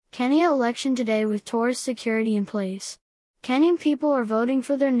Kenya election today with tourist security in place. Kenyan people are voting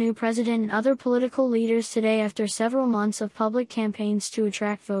for their new president and other political leaders today after several months of public campaigns to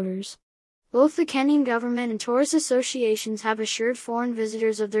attract voters. Both the Kenyan government and tourist associations have assured foreign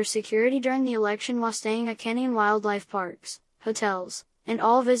visitors of their security during the election while staying at Kenyan wildlife parks, hotels, and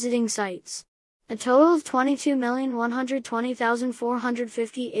all visiting sites. A total of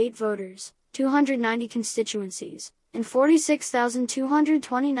 22,120,458 voters, 290 constituencies, and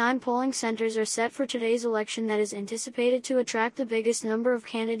 46,229 polling centers are set for today's election that is anticipated to attract the biggest number of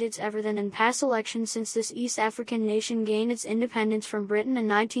candidates ever than in past elections since this East African nation gained its independence from Britain in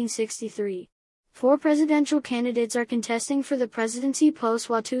 1963. 4 presidential candidates are contesting for the presidency post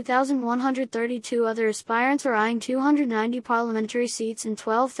while 2,132 other aspirants are eyeing 290 parliamentary seats and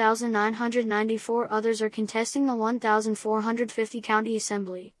 12,994 others are contesting the 1,450 county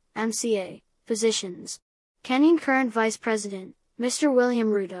assembly, MCA, positions. Kenyan current Vice President, Mr. William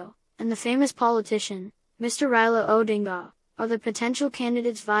Ruto, and the famous politician, Mr. Raila Odinga, are the potential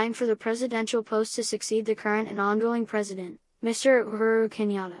candidates vying for the presidential post to succeed the current and ongoing president, Mr. Uhuru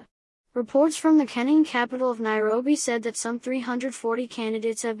Kenyatta. Reports from the Kenyan capital of Nairobi said that some 340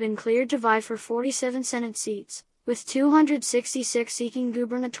 candidates have been cleared to vie for 47 Senate seats, with 266 seeking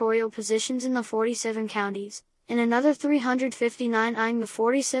gubernatorial positions in the 47 counties, and another 359 eyeing the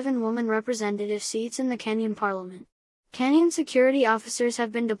 47 woman representative seats in the Kenyan parliament. Kenyan security officers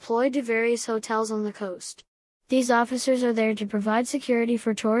have been deployed to various hotels on the coast. These officers are there to provide security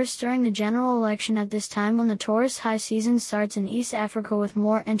for tourists during the general election at this time when the tourist high season starts in East Africa, with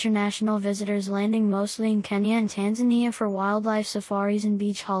more international visitors landing mostly in Kenya and Tanzania for wildlife safaris and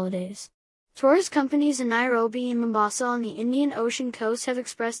beach holidays. Tourist companies in Nairobi and Mombasa on the Indian Ocean coast have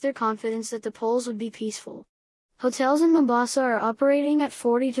expressed their confidence that the polls would be peaceful. Hotels in Mombasa are operating at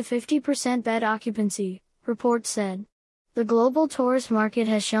 40 to 50% bed occupancy, reports said. The global tourist market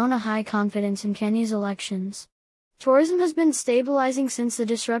has shown a high confidence in Kenya's elections. Tourism has been stabilizing since the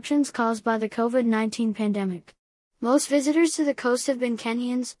disruptions caused by the COVID-19 pandemic. Most visitors to the coast have been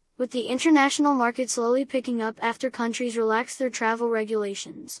Kenyans, with the international market slowly picking up after countries relaxed their travel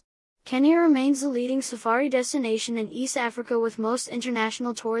regulations. Kenya remains the leading safari destination in East Africa, with most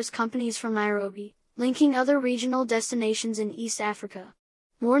international tourist companies from Nairobi, linking other regional destinations in East Africa.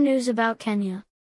 More news about Kenya.